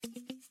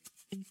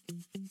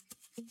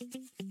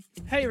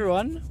Hey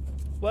everyone,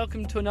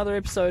 welcome to another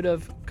episode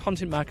of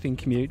Content Marketing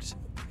Commute.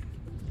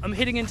 I'm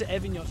heading into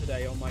Avignon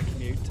today on my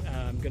commute.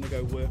 I'm going to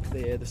go work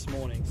there this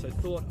morning, so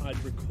thought I'd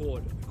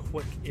record a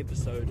quick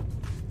episode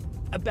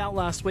about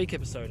last week's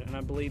episode, and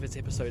I believe it's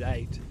episode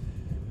 8.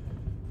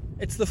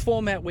 It's the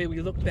format where we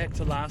look back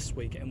to last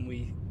week and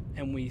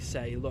we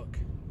say, look,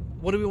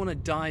 what do we want to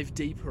dive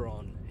deeper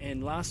on?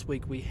 And last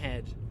week we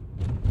had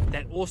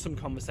that awesome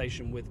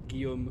conversation with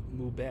Guillaume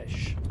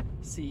Moubesh,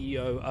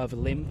 CEO of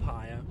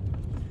L'Empire.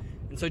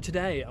 And so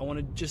today I want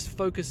to just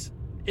focus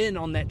in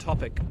on that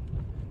topic,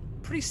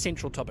 pretty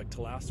central topic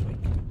to last week,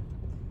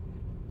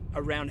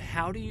 around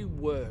how do you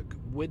work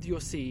with your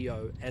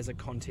CEO as a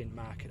content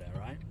marketer,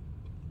 right?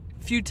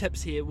 A few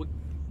tips here.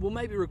 We'll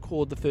maybe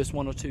record the first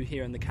one or two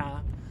here in the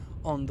car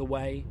on the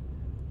way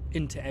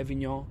into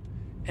Avignon,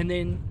 and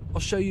then I'll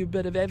show you a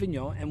bit of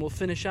Avignon, and we'll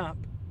finish up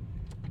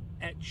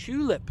at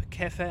Tulip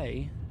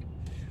Cafe,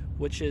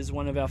 which is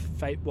one of our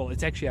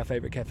it's actually our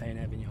favorite cafe in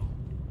Avignon.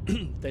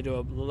 They do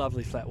a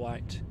lovely flat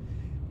white,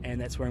 and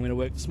that's where I'm going to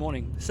work this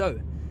morning. So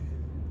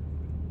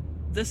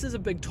this is a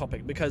big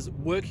topic because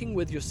working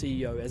with your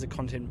CEO as a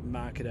content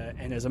marketer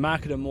and as a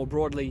marketer more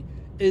broadly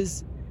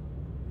is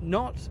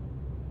not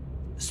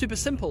super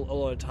simple a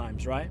lot of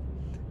times, right?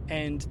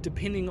 And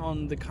depending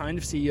on the kind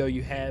of CEO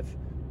you have,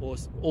 or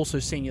also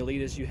senior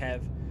leaders you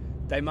have,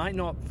 they might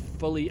not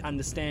fully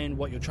understand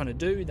what you're trying to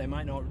do. They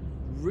might not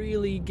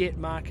really get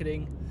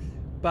marketing,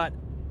 but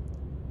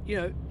you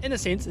know, in a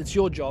sense, it's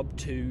your job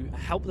to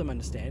help them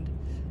understand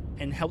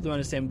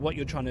what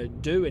you're trying to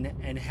do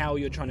and how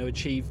you're trying to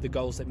achieve the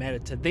goals that matter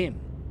to them.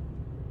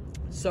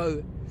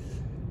 So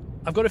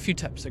I've got a few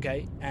tips,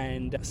 okay?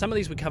 And some of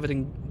these were covered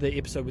in the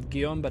episode with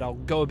Guillaume, but I'll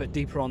go a bit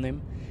deeper on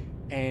them,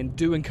 and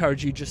do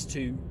encourage you just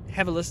to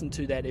have a listen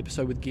to that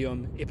episode with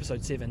Guillaume,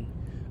 episode 7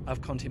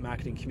 of Content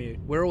Marketing Commute.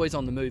 We're always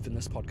on the move in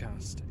this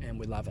podcast, and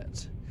we love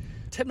it.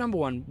 Tip number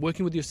 1,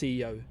 working with your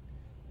CEO,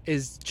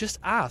 is just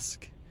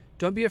ask.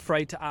 Don't be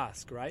afraid to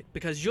ask, right?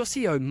 Because your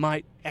CEO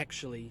might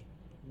actually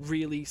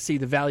really see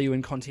the value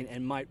in content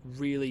and might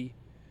really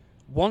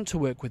want to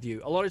work with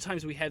you. A lot of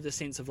times we have this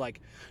sense of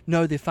like,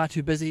 no, they're far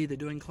too busy, they're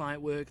doing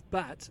client work.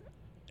 But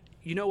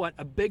you know what?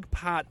 A big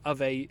part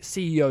of a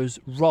CEO's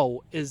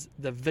role is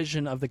the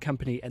vision of the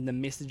company and the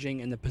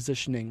messaging and the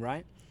positioning,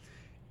 right?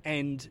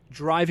 And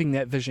driving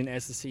that vision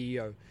as the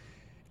CEO.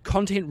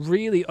 Content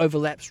really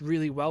overlaps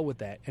really well with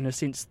that. In a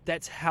sense,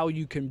 that's how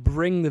you can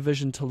bring the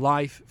vision to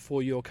life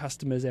for your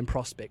customers and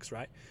prospects,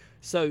 right?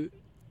 So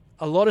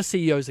a lot of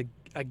CEOs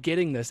are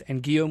getting this,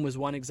 and Guillaume was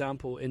one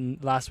example in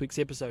last week's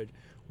episode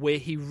where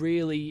he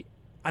really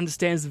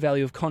understands the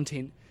value of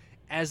content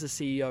as a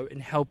CEO in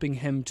helping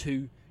him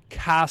to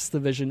cast the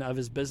vision of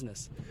his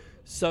business.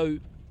 So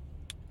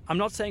I'm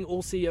not saying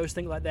all CEOs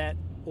think like that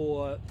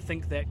or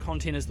think that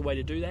content is the way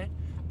to do that,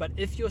 but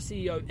if your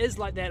CEO is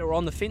like that or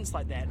on the fence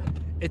like that,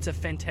 it's a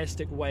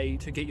fantastic way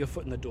to get your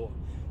foot in the door.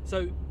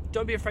 So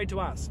don't be afraid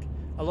to ask.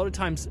 A lot of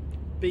times,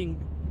 being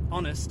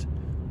honest,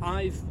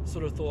 I've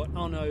sort of thought,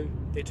 oh no,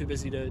 they're too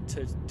busy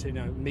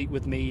to meet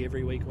with me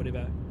every week,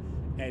 whatever,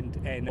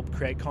 and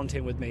create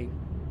content with me.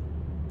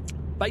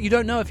 But you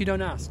don't know if you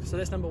don't ask. So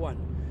that's number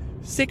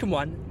 1. Second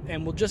one,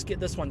 and we'll just get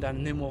this one done,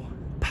 and then we'll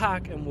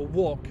park and we'll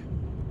walk,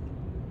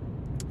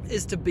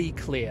 is to be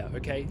clear,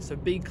 okay? So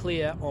be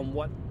clear on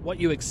what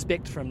you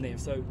expect from them.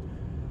 So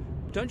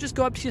don't just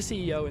go up to your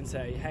CEO and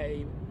say,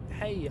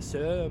 hey,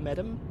 sir,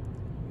 madam,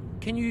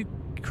 can you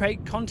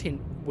create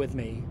content with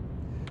me?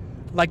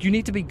 Like, you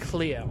need to be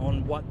clear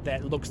on what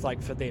that looks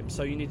like for them.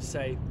 So you need to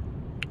say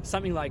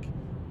something like,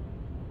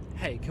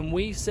 hey, can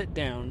we sit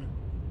down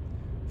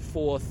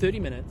for 30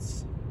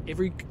 minutes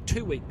every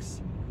 2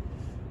 weeks?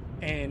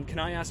 And can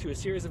I ask you a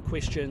series of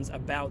questions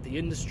about the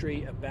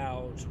industry,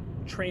 about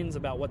trends,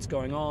 about what's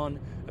going on,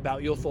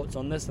 about your thoughts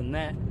on this and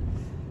that?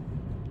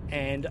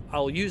 And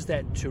I'll use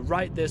that to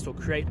write this or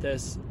create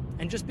this,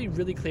 and just be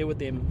really clear with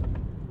them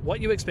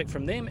what you expect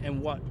from them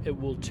and what it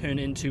will turn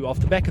into off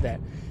the back of that.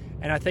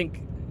 And I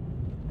think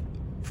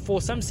for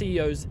some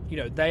CEOs,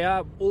 they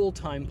are all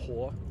time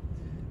poor.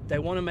 They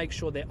want to make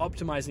sure they're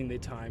optimizing their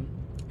time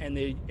and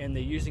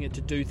they're using it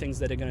to do things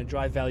that are going to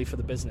drive value for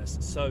the business.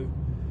 So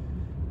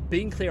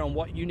being clear on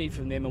what you need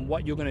from them and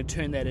what you're going to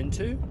turn that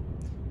into,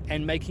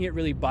 and making it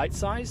really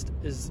bite-sized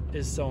is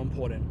so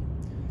important.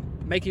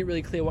 Making it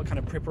really clear what kind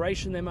of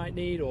preparation they might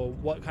need or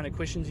what kind of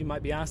questions you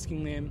might be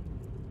asking them.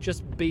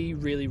 Just be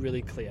really,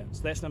 really clear.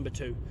 So that's number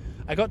 2.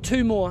 I got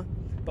 2 more,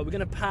 but we're going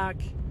to park.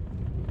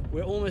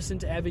 We're almost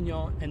into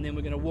Avignon, and then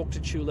we're going to walk to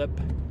Tulip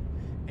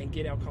and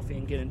get our coffee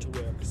and get into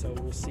work. So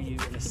we'll see you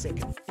in a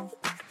second.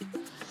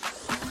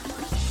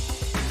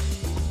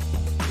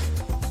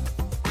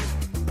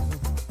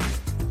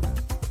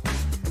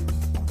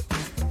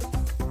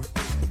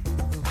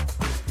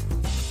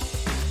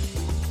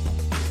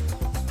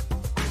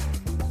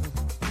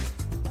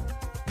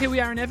 Here we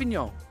are in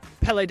Avignon,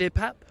 Palais des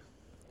Papes.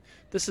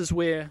 This is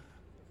where,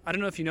 I don't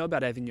know if you know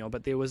about Avignon,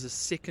 but there was a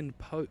second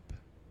pope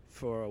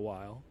for a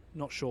while.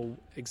 Not sure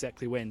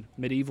exactly when,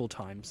 medieval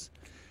times.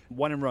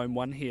 One in Rome,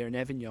 one here in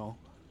Avignon,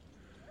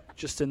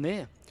 just in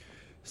there.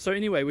 So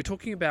anyway, we're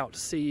talking about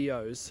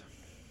CEOs.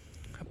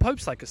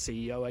 Pope's like a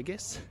CEO, I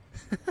guess.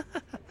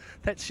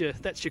 That's your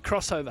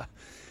crossover.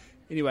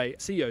 Anyway,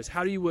 CEOs,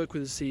 how do you work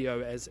with a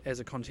CEO as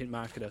a content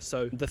marketer?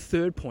 So the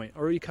third point, I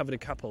already covered a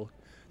couple.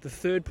 The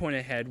third point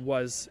I had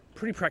was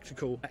pretty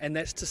practical, and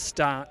that's to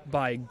start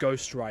by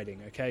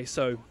ghostwriting, okay?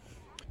 So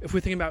if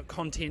we're thinking about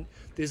content,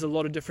 there's a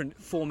lot of different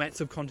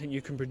formats of content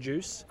you can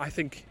produce. I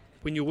think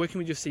when you're working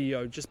with your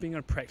CEO, just being on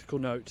a practical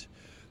note,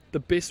 the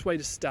best way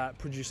to start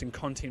producing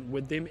content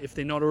with them, if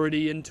they're not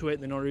already into it,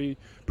 they're not already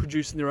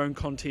producing their own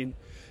content,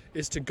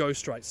 is to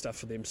ghostwrite stuff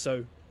for them.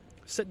 So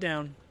sit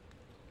down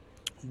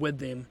with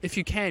them. If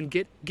you can,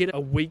 get a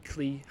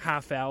weekly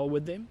half hour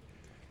with them.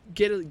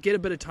 Get a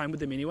bit of time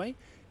with them anyway,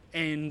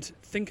 and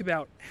think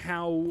about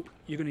how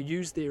you're going to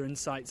use their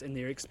insights and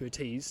their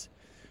expertise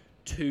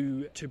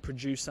to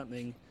produce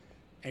something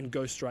and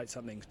ghostwrite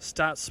something.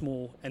 Start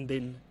small, and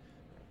then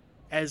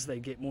as they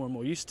get more and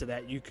more used to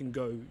that, you can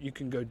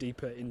go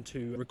deeper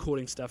into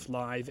recording stuff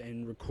live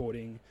and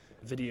recording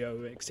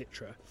video,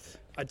 etc.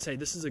 I'd say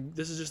this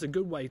is just a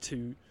good way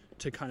to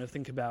kind of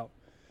think about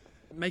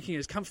making it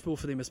as comfortable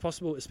for them as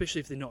possible,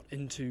 especially if they're not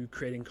into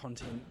creating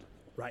content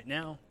right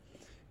now,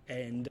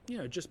 and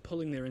just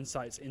pulling their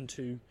insights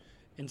into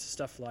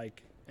stuff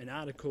like an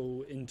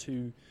article,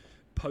 into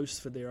posts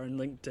for their own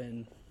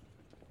LinkedIn,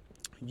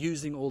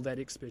 using all that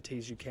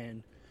expertise you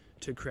can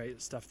to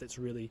create stuff that's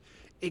really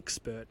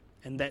expert,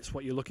 and that's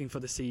what you're looking for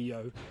the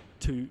CEO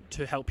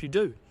to help you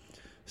do.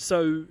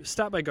 So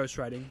start by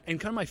ghostwriting, and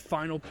kind of my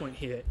final point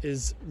here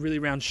is really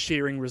around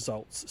sharing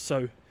results.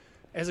 So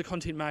as a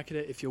content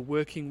marketer, if you're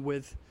working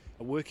with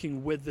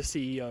the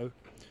CEO,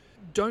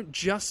 don't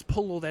just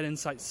pull all that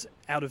insights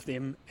out of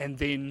them and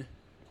then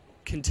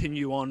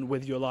continue on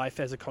with your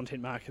life as a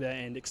content marketer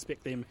and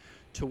expect them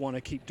to want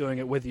to keep doing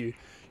it with you.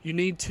 You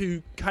need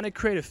to kind of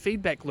create a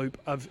feedback loop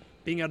of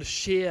being able to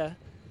share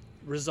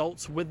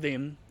results with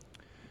them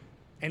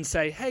and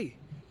say, hey,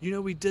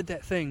 we did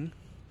that thing.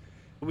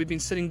 We've been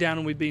sitting down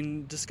and we've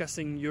been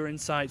discussing your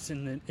insights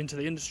into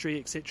the industry,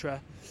 etc.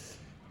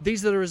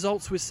 These are the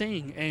results we're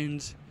seeing.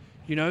 And,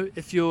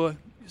 if you're,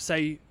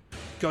 say,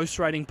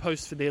 ghostwriting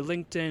posts for their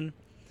LinkedIn,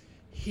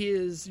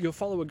 here's your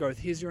follower growth,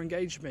 here's your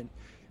engagement.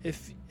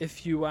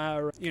 If you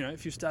are,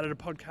 if you started a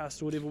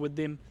podcast or whatever with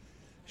them,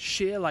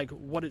 share like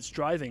what it's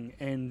driving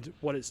and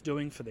what it's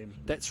doing for them.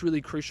 That's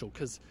really crucial,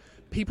 because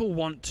people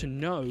want to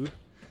know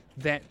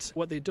that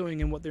what they're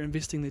doing and what they're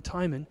investing their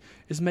time in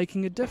is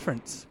making a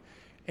difference.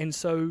 And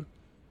so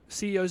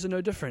CEOs are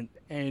no different.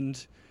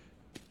 And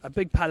a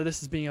big part of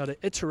this is being able to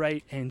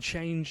iterate and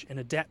change and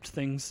adapt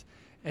things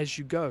as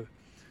you go.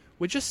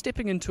 We're just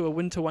stepping into a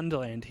winter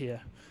wonderland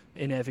here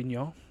in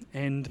Avignon,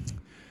 and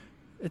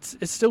it's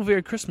still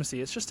very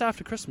Christmassy. It's just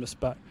after Christmas,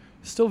 but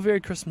still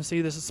very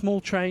Christmassy. There's a small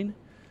train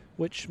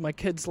which my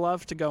kids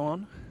love to go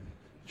on,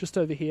 just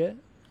over here.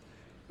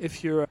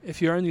 If you're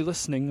only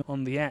listening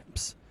on the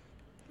apps,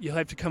 you'll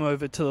have to come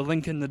over to the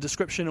link in the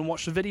description and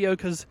watch the video,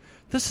 because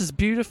this is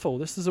beautiful.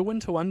 This is a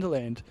winter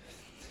wonderland.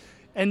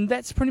 And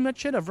that's pretty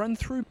much it. I've run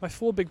through my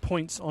 4 big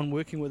points on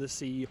working with a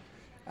CEO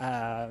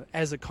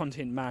as a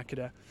content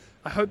marketer.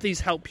 I hope these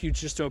help you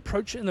just to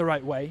approach it in the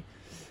right way,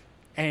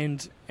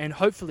 and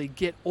hopefully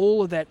get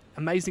all of that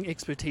amazing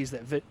expertise,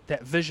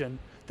 that vision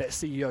that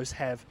CEOs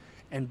have,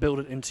 and build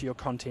it into your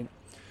content.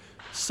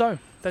 So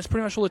that's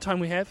pretty much all the time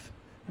we have.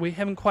 We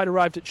haven't quite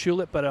arrived at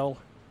Tulip, but I'll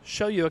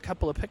show you a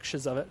couple of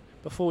pictures of it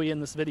before we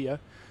end this video.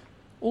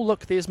 Oh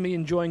look, there's me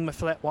enjoying my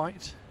flat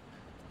white.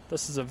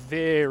 This is a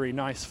very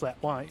nice flat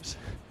white.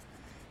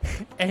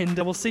 And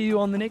we'll see you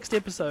on the next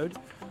episode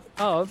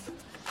of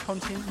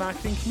Content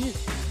Marketing Commute.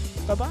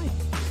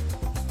 Bye-bye.